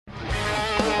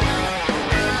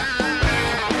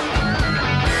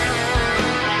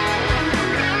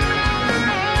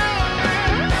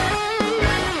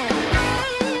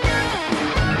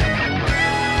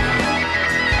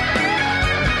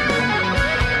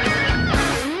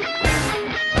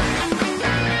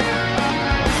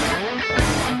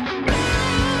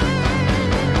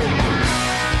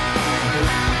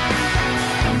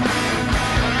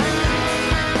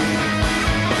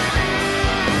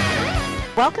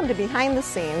welcome to Behind the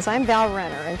Scenes. I'm Val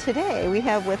Renner, and today we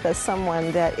have with us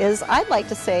someone that is, I'd like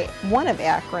to say, one of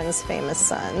Akron's famous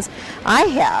sons. I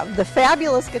have the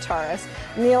fabulous guitarist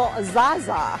Neil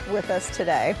Zaza with us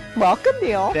today. Welcome,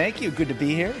 Neil. Thank you. Good to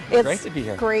be here. It's great to be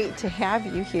here. Great to have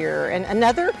you here. And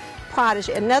another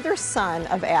prodigy, another son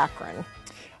of Akron.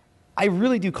 I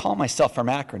really do call myself from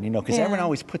Akron, because everyone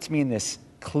always puts me in this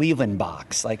Cleveland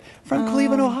box, like from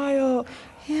Cleveland, Ohio.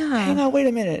 Yeah. Hang on, wait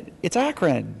a minute. It's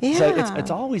Akron. Yeah. So it's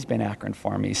always been Akron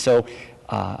for me. So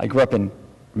I grew up in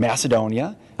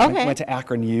Macedonia. Okay. Went to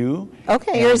Akron U.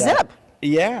 Okay, you're a Zip.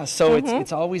 Yeah, so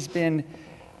it's always been,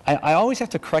 I always have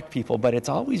to correct people, but it's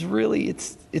always really,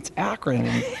 it's Akron.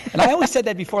 And I always said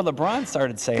that before LeBron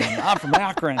started saying, I'm from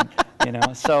Akron,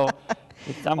 so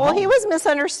I'm Well, home. he was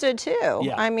misunderstood too.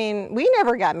 Yeah. I mean, we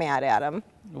never got mad at him.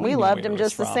 We knew loved where him he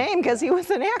was just the from. same because he was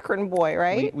an Akron boy,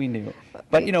 right? We knew.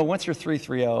 But, once you're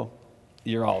 330,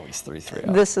 you're always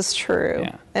 330. This is true.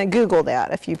 Yeah. And Google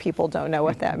that if you people don't know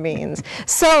what that means.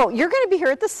 So you're going to be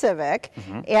here at the Civic,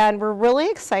 and we're really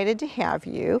excited to have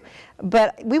you.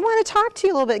 But we want to talk to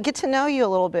you a little bit, get to know you a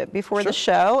little bit before the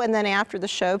show, and then after the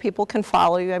show, people can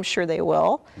follow you. I'm sure they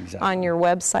will on your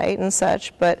website and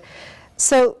such. But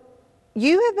so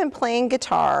you have been playing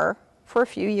guitar for a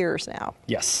few years now.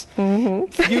 Yes. A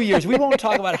few years. We won't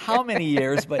talk about how many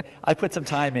years, but I put some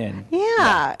time in.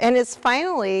 Yeah. And it's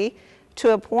finally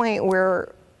to a point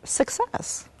where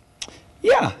success.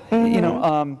 Yeah.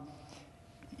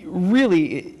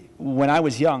 Really, when I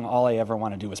was young, all I ever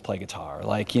wanted to do was play guitar.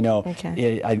 Like,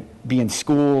 I'd be in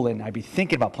school and I'd be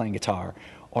thinking about playing guitar.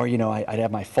 Or, I'd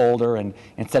have my folder, and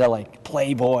instead of like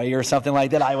Playboy or something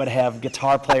like that, I would have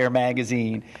Guitar Player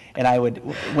magazine. And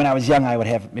when I was young, I would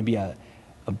have maybe a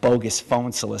bogus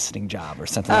phone soliciting job or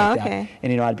something like that.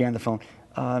 And, I'd be on the phone,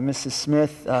 Mrs.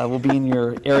 Smith, we'll be in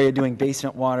your area doing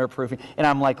basement waterproofing. And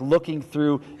I'm like looking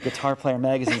through Guitar Player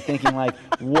magazine thinking like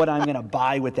what I'm going to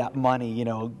buy with that money,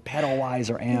 pedal-wise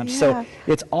or amps. So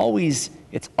it's always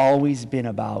been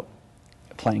about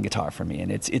playing guitar for me.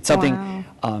 And it's something...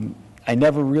 I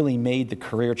never really made the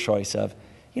career choice of,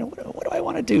 what do I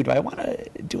want to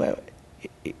do?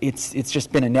 It's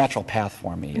just been a natural path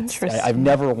for me. I've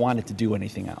never wanted to do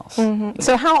anything else.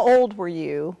 So how old were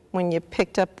you when you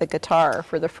picked up the guitar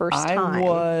for the first time?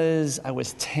 I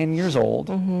was 10 years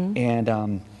old,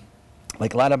 and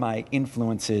like a lot of my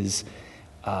influences,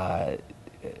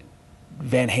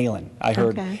 Van Halen, I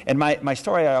heard. And my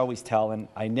story I always tell, and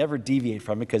I never deviate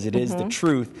from it because it is the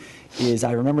truth, is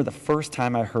I remember the first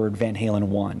time I heard Van Halen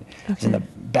 1. I was in the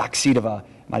back seat of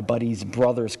my buddy's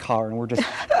brother's car, and we're just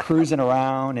cruising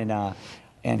around,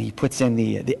 and he puts in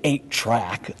the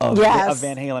 8-track of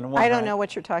Van Halen 1. I don't know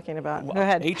what you're talking about. Go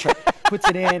ahead. 8-track, puts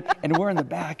it in, and we're in the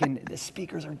back, and the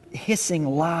speakers are hissing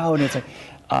loud, and it's like,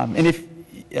 and if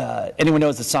anyone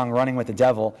knows the song Running with the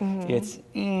Devil, it's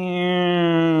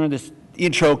this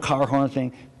intro car horn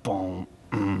thing, boom,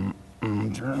 and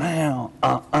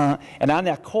on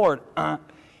that chord,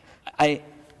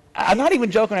 I'm not even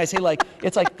joking when I say like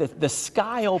it's like the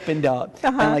sky opened up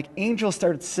and like angels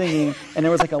started singing, and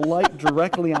there was like a light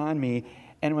directly on me,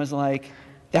 and it was like,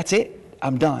 that's it,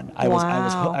 I'm done. I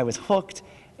was hooked,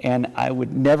 and I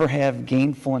would never have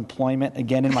gainful employment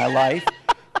again in my life.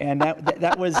 And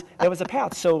that was a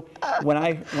path. So when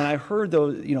I heard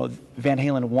those, Van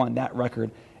Halen 1, that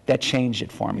record, that changed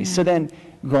it for me. So then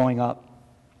growing up,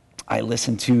 I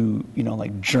listened to,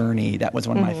 like Journey. That was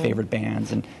one of my favorite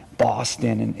bands, and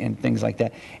Boston and things like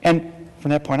that. And from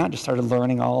that point on, just started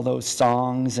learning all those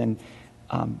songs and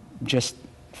just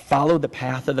followed the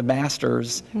path of the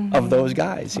masters of those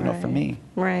guys, for me.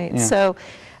 Right. Yeah. So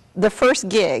the first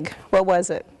gig, what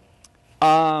was it?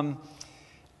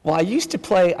 Well, I used to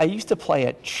play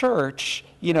at church,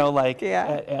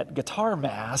 at guitar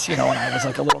mass, when I was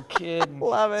like a little kid.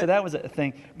 Love it. So that was a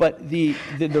thing. But the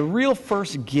real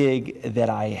first gig that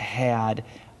I had,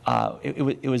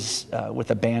 it was with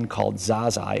a band called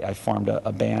Zaza. I formed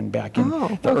a band back in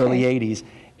the early 80s.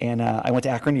 And I went to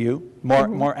Akron U,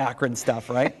 more Akron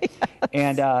stuff, right? Yes.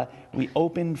 And we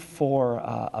opened for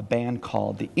a band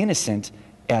called The Innocent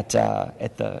at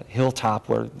the Hilltop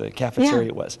where the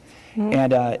cafeteria was.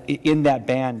 And in that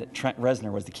band, Trent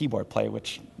Reznor was the keyboard player,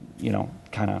 which,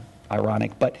 kind of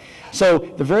ironic. But so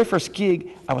the very first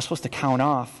gig, I was supposed to count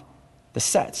off the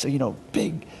set. So,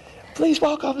 big, please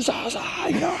welcome Zaza,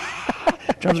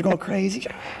 drums are going crazy.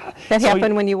 That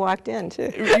happened when you walked in,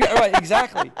 too. Right,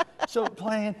 exactly. So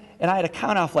playing, and I had to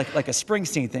count off like a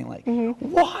Springsteen thing, like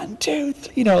 1, 2,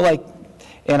 3,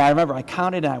 and I remember I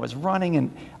counted and I was running,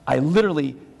 and I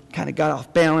literally kind of got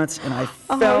off balance, and I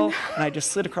fell, and I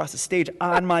just slid across the stage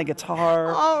on my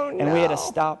guitar. And we had to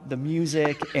stop the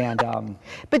music. And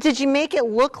but did you make it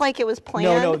look like it was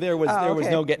planned? No, there was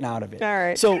no getting out of it. All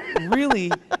right. So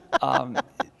really,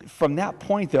 from that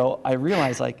point though, I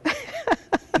realized like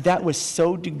that was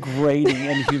so degrading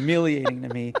and humiliating to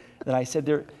me that I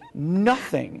said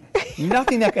nothing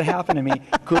that could happen to me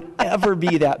could ever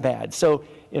be that bad. So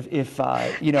if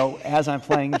you know, as I'm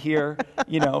playing here,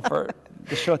 you know, for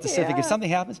the show at the Civic, if something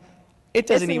happens, it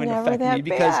doesn't even affect me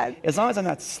because as long as I'm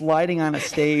not sliding on a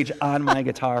stage on my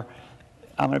guitar,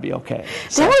 I'm going to be okay.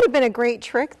 So, that would have been a great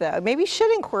trick, though. Maybe you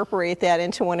should incorporate that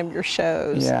into one of your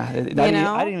shows. Yeah, I didn't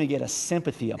even get a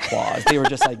sympathy applause. They were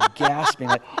just like gasping,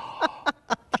 like, oh,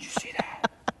 "Did you see that?"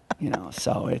 You know.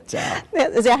 So it.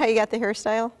 Is that how you got the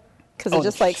hairstyle? Because it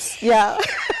just like,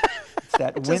 It's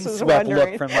that windswept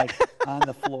look from like on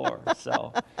the floor.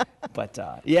 So, but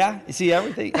yeah, you see,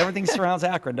 everything surrounds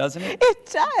Akron, doesn't it?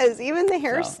 It does, even the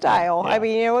hairstyle. So, yeah. I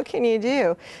mean, you know, what can you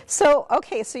do? So,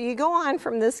 okay, so you go on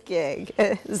from this gig,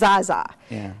 Zaza,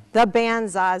 the band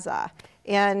Zaza,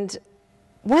 and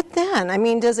what then? I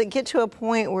mean, does it get to a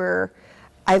point where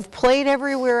I've played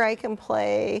everywhere I can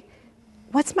play?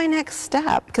 What's my next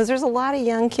step? Because there's a lot of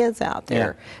young kids out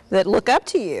there that look up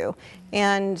to you,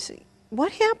 and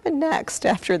what happened next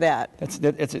after that?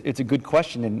 It's a good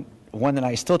question, and one that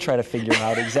I still try to figure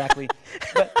out exactly.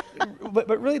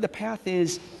 But really the path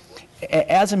is,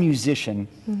 as a musician,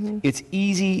 it's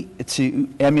easy to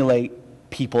emulate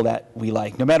people that we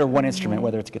like, no matter what instrument,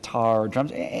 whether it's guitar or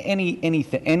drums,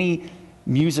 any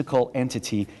musical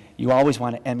entity. You always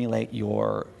want to emulate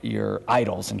your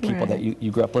idols and people that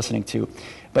you grew up listening to.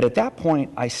 But at that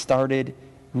point, I started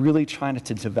really trying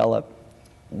to develop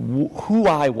who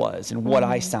I was and what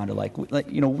I sounded like.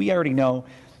 You know, we already know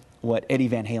what Eddie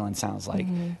Van Halen sounds like,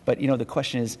 but you know, the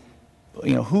question is,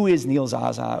 you know, who is Neil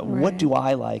Zaza? What do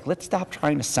I like? Let's stop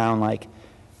trying to sound like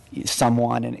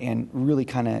someone and really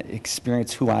kind of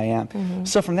experience who I am.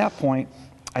 So from that point,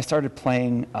 I started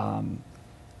playing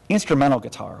instrumental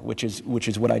guitar, which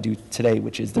is what I do today,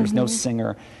 which is there's no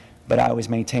singer, but I always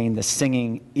maintain the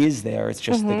singing is there. It's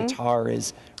just the guitar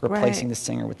is replacing the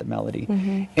singer with the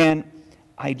melody. And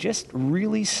I just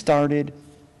really started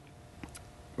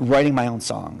writing my own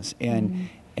songs, and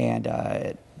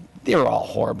they were all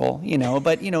horrible, you know.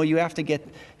 But you know, you have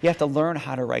to learn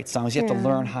how to write songs. You have to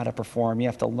learn how to perform. You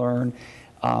have to learn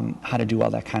how to do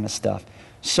all that kind of stuff.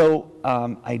 So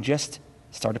I just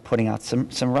started putting out some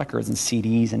records and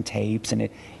CDs and tapes, and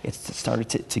it started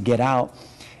to get out.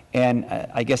 And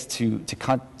I guess to the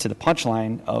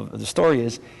punchline of the story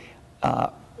is,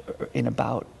 in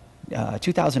about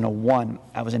 2001,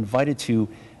 I was invited to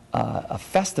a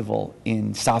festival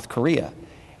in South Korea,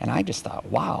 and I just thought,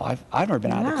 wow, I've never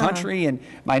been out of the country, and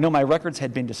I know my records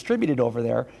had been distributed over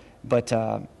there, but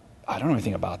I don't know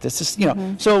anything about this. Just, you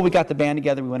know, so we got the band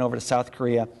together. We went over to South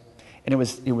Korea, and it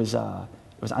was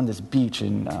on this beach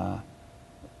in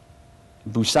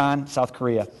Busan, South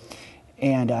Korea,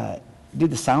 and did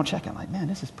the sound check. I'm like, man,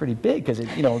 this is pretty big because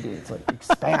it's like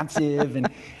expansive,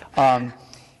 and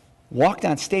walked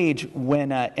on stage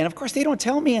when, and of course they don't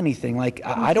tell me anything. Like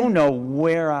I don't know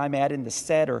where I'm at in the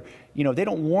set, or they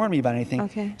don't warn me about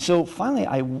anything. So finally,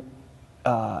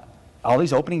 all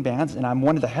these opening bands, and I'm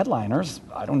one of the headliners.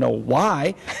 I don't know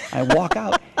why. I walk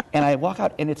out,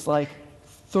 and it's like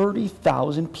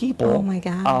 30,000 people. Oh my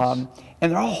gosh!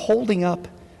 And they're all holding up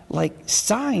like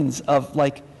signs of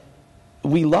like,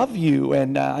 "We love you."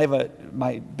 And I have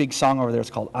my big song over there. It's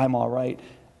called "I'm All Right."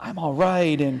 I'm all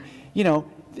right, and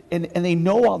and they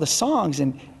know all the songs.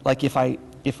 And like if I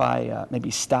maybe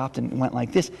stopped and went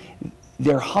like this,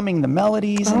 they're humming the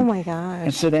melodies. Oh my gosh!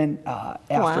 And so then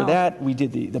after that, we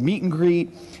did the meet and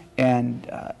greet,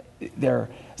 and they're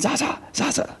Zaza,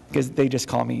 Zaza, because they just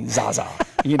call me Zaza,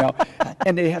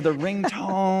 and they have the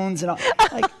ringtones and all.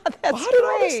 Like, that's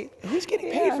well, great. Who's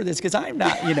getting paid for this? Because I'm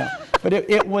not, But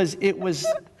it was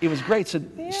great.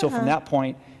 So from that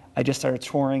point, I just started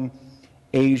touring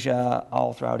Asia,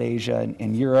 all throughout Asia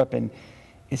and Europe, and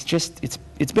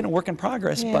it's been a work in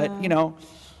progress. But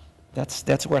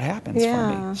that's where it happens for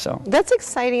me. So that's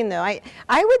exciting, though. I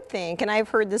would think, and I've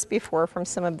heard this before from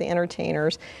some of the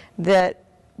entertainers, that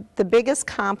the biggest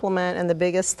compliment and the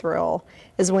biggest thrill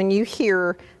is when you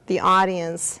hear the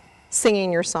audience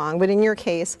singing your song, but in your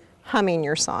case, humming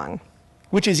your song.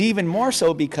 Which is even more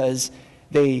so because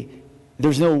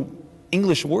there's no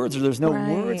English words, or there's no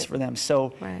words for them.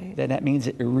 So that means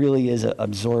it really is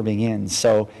absorbing in.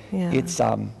 So it's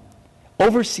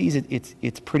overseas.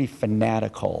 It's pretty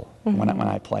fanatical when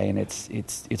I play, and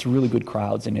it's really good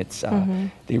crowds, and it's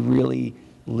they really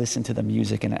listen to the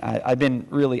music. And I've been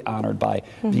really honored by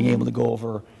being able to go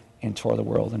over and tour the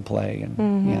world and play.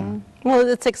 And yeah. Well,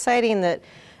 it's exciting that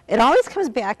it always comes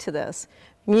back to this.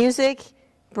 Music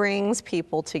brings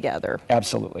people together.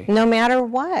 Absolutely. No matter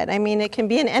what. I mean, it can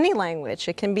be in any language.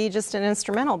 It can be just an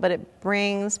instrumental, but it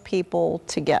brings people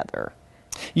together.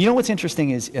 You know what's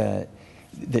interesting is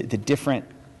the different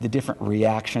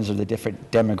reactions or the different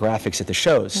demographics at the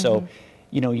shows. So,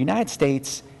 you know, United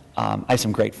States, I have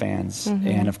some great fans,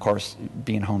 and of course,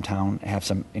 being hometown, I have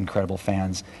some incredible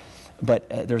fans.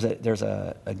 But there's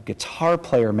a guitar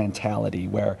player mentality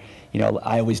where, you know,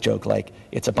 I always joke like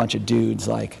it's a bunch of dudes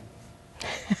like.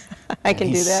 I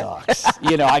can do that. Sucks.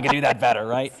 You know, I can do that better,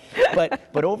 right?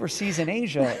 But overseas in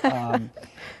Asia,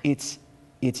 it's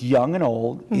young and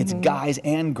old. It's guys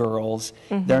and girls.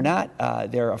 They're not.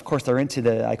 Of course they're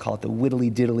into I call it the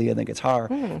whittly diddly of the guitar,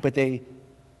 but they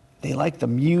like the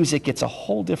music. It's a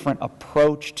whole different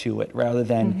approach to it rather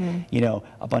than you know,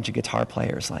 a bunch of guitar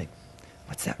players like,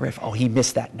 what's that riff? Oh, he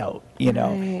missed that note. You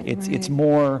know, it's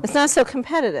more. It's not so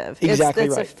competitive. Exactly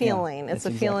it's right. a feeling. Yeah, it's a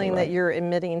exactly feeling right. that you're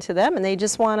emitting to them, and they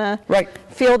just want to Right.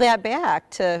 feel that back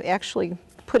to actually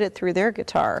put it through their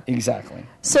guitar. Exactly.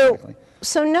 So, Exactly.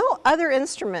 so no other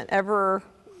instrument ever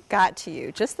got to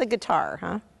you, just the guitar,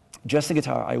 huh? Just the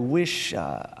guitar. I wish,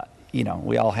 you know,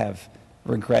 we all have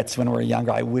regrets when we're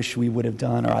younger. I wish we would have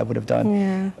done, or I would have done.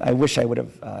 Yeah. I wish I would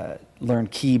have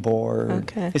learned keyboard.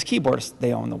 Okay. Because keyboardists,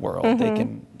 they own the world. They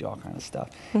can do all kinds of stuff.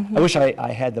 I wish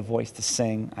I had the voice to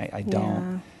sing. I don't.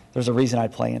 Yeah. There's a reason I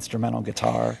play instrumental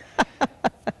guitar.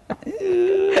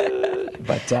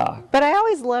 But I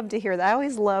always love to hear that. I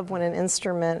always love when an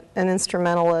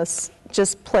instrumentalist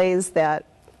just plays that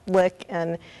lick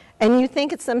and you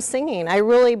think it's them singing. I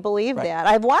really believe that.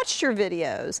 I've watched your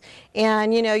videos,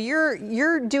 and you know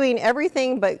you're doing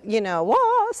everything but you know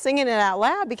singing it out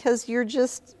loud because you're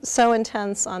just so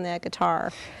intense on that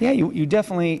guitar. Yeah, you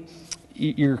definitely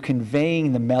you're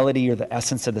conveying the melody or the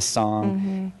essence of the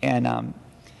song, and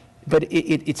but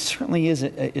it certainly is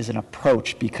an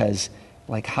approach because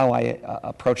like how I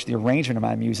approach the arrangement of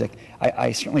my music,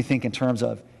 I certainly think in terms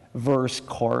of verse,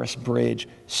 chorus, bridge,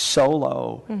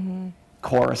 solo.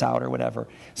 Chorus out or whatever.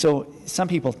 So some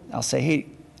people, I'll say, hey,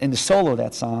 in the solo of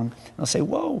that song, they'll say,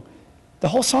 whoa, the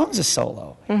whole song's a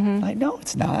solo. Like, no,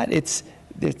 it's not. It's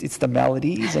the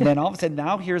melodies, and then all of a sudden,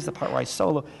 now here's the part where I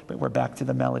solo, but we're back to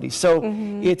the melody. So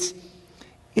it's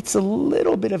a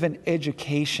little bit of an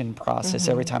education process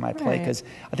every time I play, because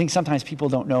I think sometimes people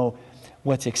don't know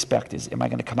what to expect. Am I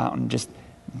going to come out and just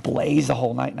blaze the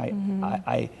whole night? And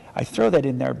I throw that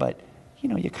in there, but you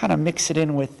know, you kind of mix it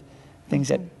in with things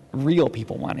that real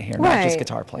people want to hear, not just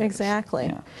guitar players. Exactly.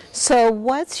 Yeah. So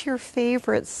what's your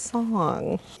favorite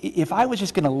song? If I was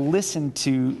just going to listen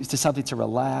to something to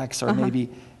relax, or maybe,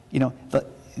 you know,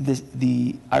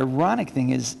 the ironic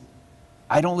thing is,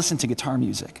 I don't listen to guitar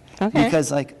music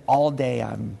because like all day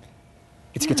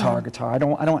it's guitar. I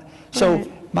don't. So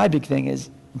my big thing is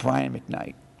Brian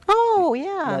McKnight. Oh,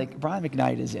 yeah. Like Brian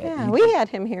McKnight is it. Yeah, we had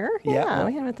him here. Yeah,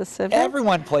 we had him at the Civic.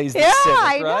 Everyone plays the Civic,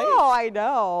 Civic, right? I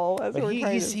know. That's but what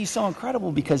he's so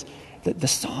incredible because the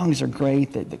songs are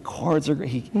great, the chords are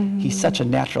great. He's such a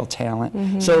natural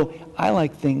talent. So I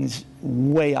like things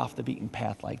way off the beaten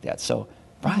path like that. So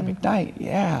Brian McKnight,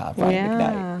 Brian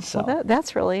McKnight. So well,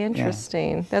 that's really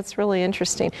interesting. Yeah. That's really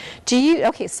interesting.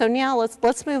 So now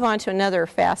let's move on to another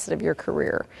facet of your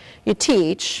career. You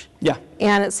teach. Yeah.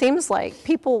 And it seems like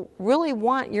people really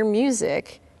want your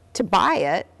music to buy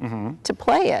it, to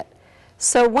play it.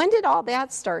 So when did all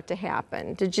that start to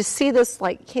happen? Did you see this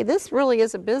like, hey, this really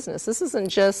is a business. This isn't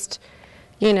just,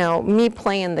 you know, me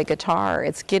playing the guitar.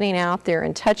 It's getting out there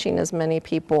and touching as many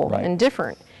people in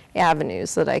different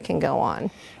avenues that I can go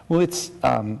on. Well, it's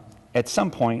at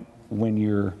some point when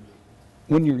you're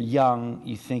young,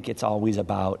 you think it's always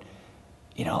about,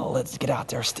 you know, let's get out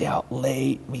there, stay out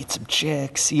late, meet some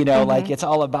chicks, you know, like it's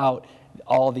all about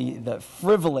all the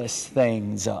frivolous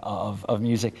things of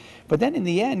music. But then in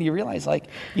the end, you realize, like,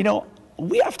 you know,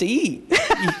 we have to eat.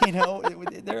 You know,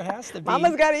 there has to be.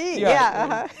 Mama's got to eat.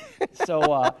 Yeah.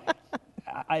 So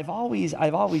I've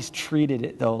always treated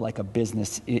it though like a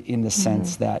business in the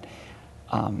sense that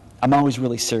I'm always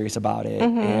really serious about it,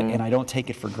 and I don't take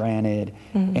it for granted.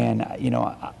 And you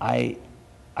know, I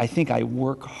think I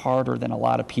work harder than a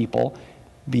lot of people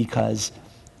because,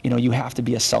 you know, you have to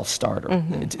be a self-starter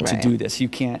to do this. You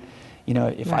can't, you know,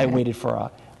 if I waited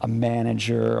for a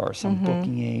manager or some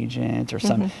booking agent or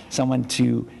someone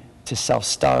to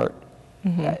self-start,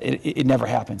 it never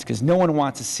happens because no one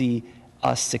wants to see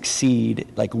us succeed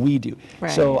like we do.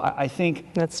 So I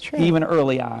think that's true. Even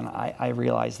early on, I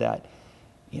realized that,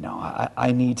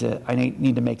 I need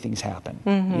to make things happen,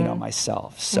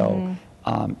 myself. So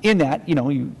in that,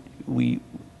 we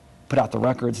put out the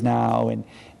records now, and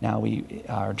now we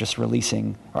are just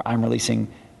releasing, or I'm releasing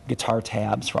guitar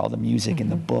tabs for all the music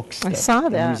and the books. I saw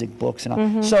that. The music books and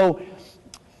all. So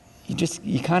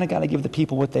you kind of got to give the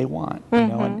people what they want,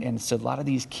 and so a lot of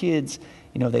these kids,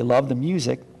 they love the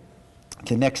music.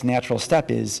 The next natural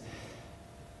step is,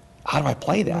 how do I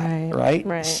play that,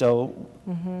 right? So,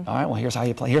 all right, well, here's how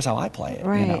you play. Here's how I play it.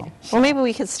 Right. So. Well, maybe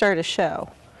we could start a show.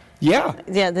 Yeah.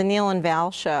 Yeah, the Neil and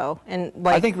Val show, and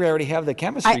I think we already have the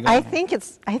chemistry going. I think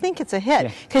it's a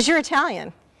hit because you're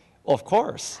Italian. Well, of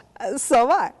course. So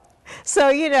what? So,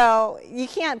 you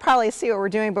can't probably see what we're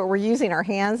doing, but we're using our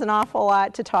hands an awful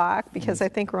lot to talk because I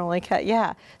think we're only cut.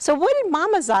 Yeah. So what did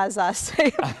Mama Zaza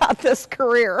say about this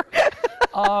career?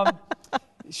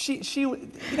 She,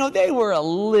 they were a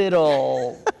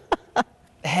little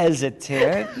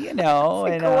hesitant, It's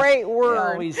a great word.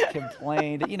 They always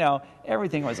complained,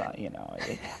 everything was,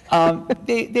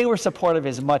 they were supportive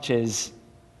as much as,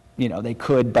 they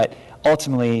could, but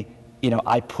ultimately,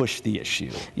 I pushed the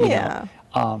issue, you know.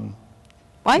 Well,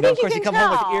 I think of course, you come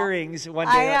tell. home with earrings one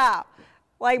day. I know.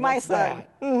 Like my What's son.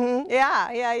 that?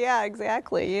 Yeah,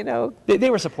 exactly, They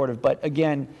were supportive, but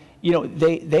again,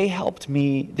 they helped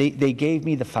me, they gave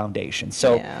me the foundation.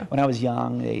 So when I was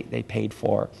young, they paid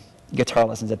for guitar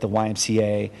lessons at the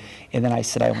YMCA, and then I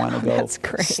said I want to go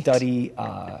study,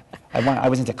 I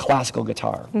was into classical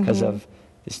guitar because of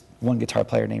this one guitar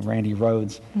player named Randy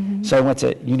Rhodes. So I went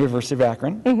to University of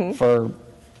Akron for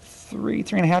three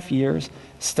and a half years,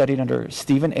 studied under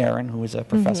Stephen Aaron, who was a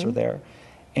professor there.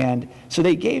 And so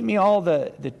they gave me all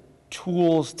the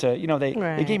tools to,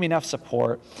 they gave me enough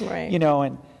support,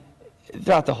 and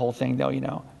throughout the whole thing, though, are you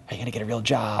going to get a real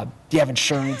job? Do you have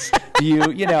insurance? Do you,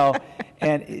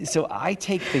 and so I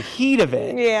take the heat of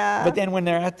it. Yeah. But then when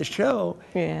they're at the show,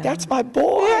 that's my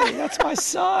boy. That's my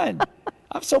son.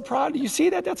 I'm so proud. Do you see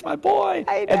that? That's my boy.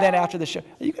 I know. And then after the show,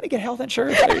 are you going to get health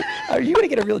insurance? Are you going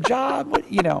to get a real job?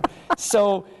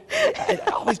 So it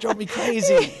always drove me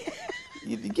crazy.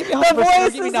 You give me the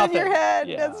voices give me nothing. in your head.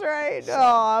 Yeah. That's right.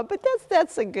 Oh, but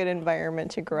that's a good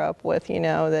environment to grow up with.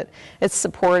 That it's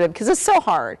supportive because it's so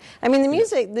hard. I mean,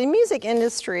 the music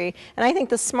industry, and I think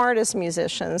the smartest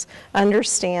musicians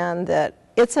understand that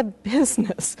it's a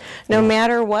business, no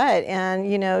matter what. And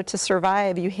to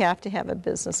survive, you have to have a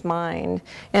business mind.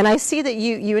 And I see that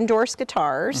you endorse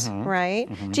guitars, right?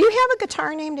 Do you have a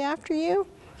guitar named after you?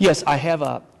 Yes, I have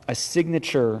a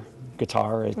signature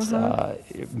guitar. It's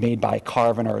made by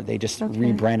Carvin, or they just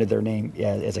rebranded their name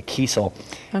as a Kiesel,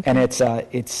 and it's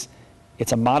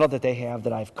a model that they have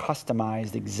that I've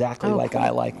customized exactly like I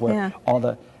like, where all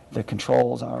the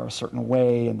controls are a certain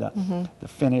way, and the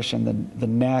finish and the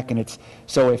neck, and it's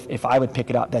so if I would pick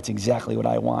it up, that's exactly what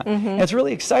I want. And it's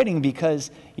really exciting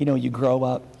because you grow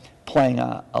up playing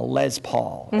a Les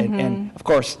Paul, and of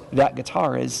course that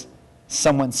guitar is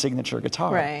someone's signature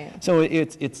guitar. Right. So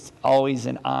it's always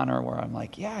an honor where I'm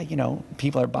like,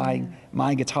 people are buying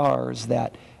my guitars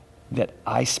that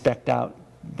I spec'd out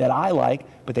that I like,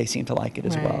 but they seem to like it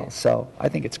as well. So I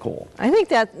think it's cool. I think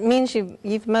that means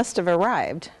you must have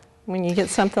arrived when you get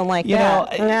something like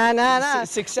that. No.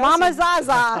 Success Mama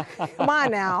Zaza, come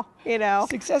on now.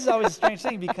 Success is always a strange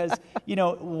thing because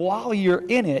while you're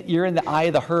in it, you're in the eye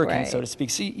of the hurricane, so to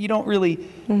speak. So you don't really.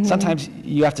 Sometimes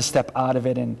you have to step out of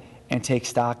it and take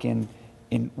stock in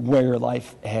where your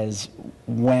life has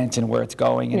went and where it's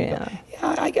going. And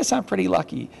I guess I'm pretty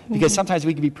lucky because sometimes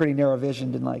we can be pretty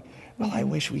narrow-visioned and like, well, I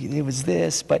wish it was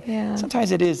this, but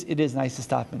sometimes it is nice to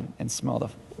stop and smell the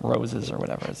roses or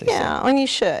whatever, as they say. Yeah, and you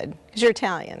should, because you're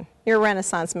Italian. You're a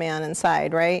Renaissance man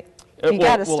inside, right? You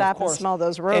got to stop and smell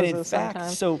those roses and in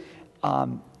fact, sometimes. So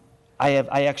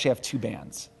I actually have two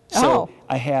bands. So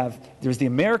there's the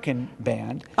American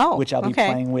band, which I'll be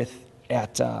playing with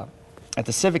at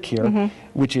the Civic here,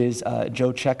 which is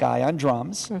Joe Checkeye on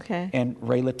drums and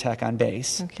Ray Liptek on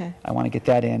bass. I want to get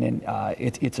that in, and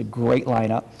it's a great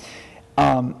lineup.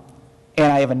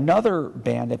 And I have another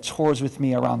band that tours with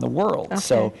me around the world.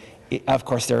 So, of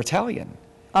course, they're Italian.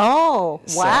 Oh,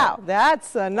 wow.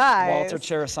 That's a nice. Walter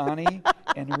Cerasani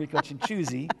and Enrico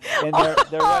Cinciuzzi. And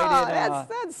they're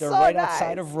right in,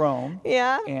 outside of Rome.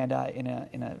 Yeah. And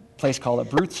in a place called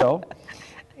Abruzzo.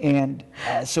 And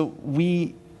so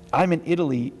I'm in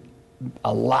Italy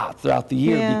a lot throughout the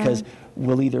year because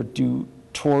we'll either do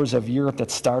tours of Europe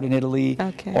that start in Italy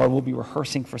or we'll be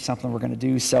rehearsing for something we're going to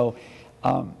do. So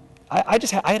I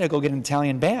had to go get an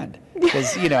Italian band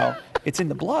because, It's in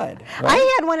the blood, right?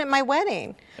 I had one at my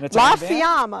wedding. An La Italian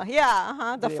band? Fiamma,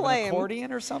 yeah, the Did they have flame. an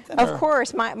accordion or something? Of or?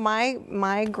 course,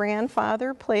 my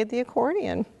grandfather played the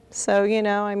accordion. So,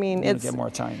 I mean, You it's... get more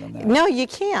Italian than that. No, you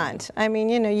can't. I mean,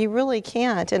 you really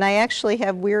can't. And I actually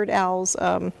have Weird Al's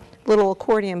little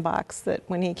accordion box that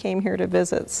when he came here to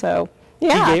visit. So,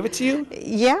 yeah. He gave it to you?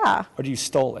 Yeah. Or you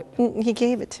stole it? He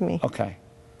gave it to me. Okay.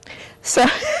 So,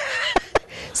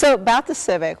 so about the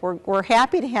Civic, we're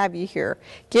happy to have you here.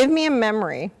 Give me a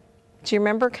memory. Do you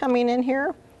remember coming in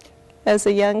here as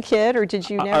a young kid, or did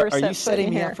you never set foot in here? Are you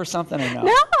setting me up for something or no?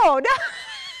 No.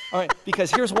 All right,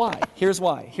 because here's why. Here's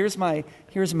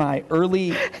my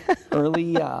early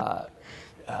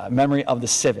memory of the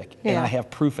Civic, and I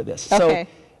have proof of this. Okay. So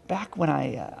back when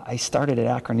I started at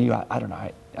Akron U, I don't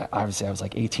know, obviously I was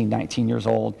like 18, 19 years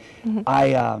old.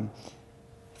 Mm-hmm.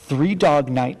 Three Dog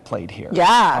Night played here.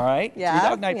 Yeah. All right? Yeah. Three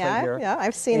Dog Night played here. Yeah,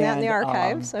 I've seen that in the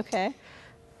archives. Okay.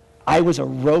 I was a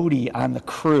roadie on the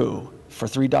crew for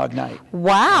Three Dog Night.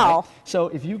 Wow. Right? So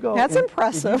if you go, That's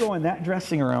impressive. If you go in that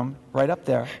dressing room, right up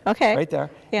there, okay, right there,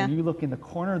 yeah. and you look in the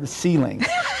corner of the ceiling,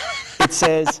 it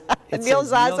says Neil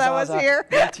Zaza was here,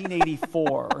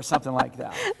 1984 or something like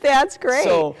that. That's great.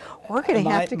 So we're going to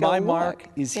have to go my look. mark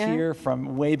is here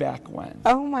from way back when.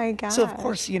 Oh my God. So of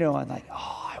course, I'm like,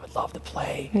 I would love to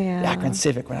play the Akron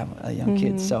Civic when I'm a young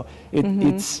kid. So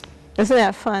it's. Isn't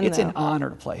that fun? It's though? an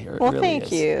honor to play here. Well, it really thank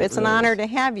is. you. It's an honor to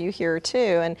have you here too,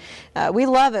 and we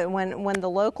love it when the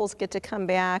locals get to come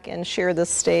back and share the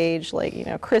stage,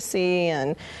 like Chrissy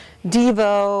and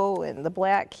Devo and the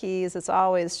Black Keys. It's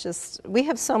always just we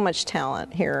have so much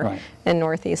talent here in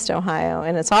Northeast Ohio,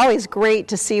 and it's always great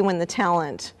to see when the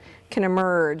talent can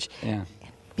emerge and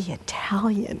be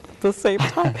Italian at the same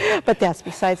time. But that's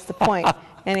besides the point.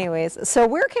 Anyways, so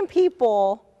where can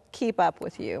people keep up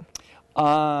with you?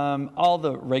 All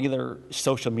the regular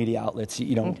social media outlets,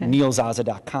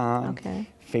 neilzaza.com,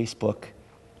 Facebook,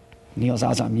 Neil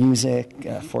Zaza Music, /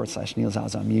 Neil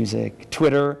Zaza Music,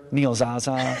 Twitter, Neil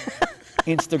Zaza,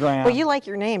 Instagram. Well, you like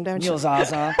your name, don't you? Neil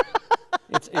Zaza.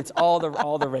 It's all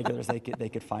the regulars they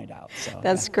could find out. So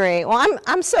that's great. Well,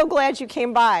 I'm so glad you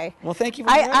came by. Well, thank you.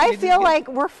 I feel like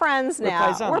we're friends now.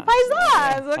 We're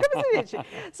paisans. Look at this.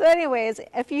 So, anyways,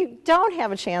 if you don't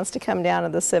have a chance to come down to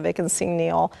the Civic and see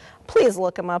Neil, please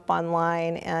look him up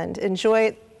online and enjoy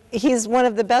it. He's one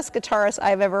of the best guitarists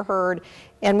I've ever heard,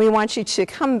 and we want you to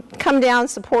come down,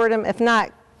 support him. If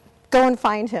not, go and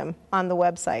find him on the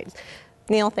website.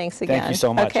 Neil, thanks again. Thank you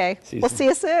so much. Okay, we'll see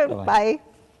you soon. Bye-bye. Bye.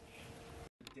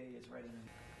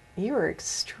 You were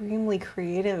extremely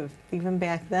creative even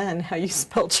back then, how you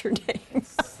spelled your name.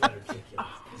 That's ridiculous.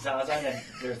 Zaza, and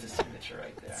there's the signature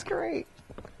right there. That's great.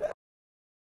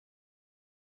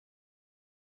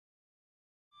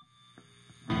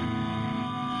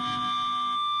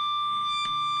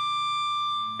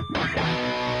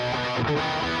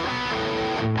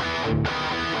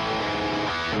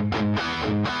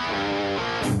 Thank you.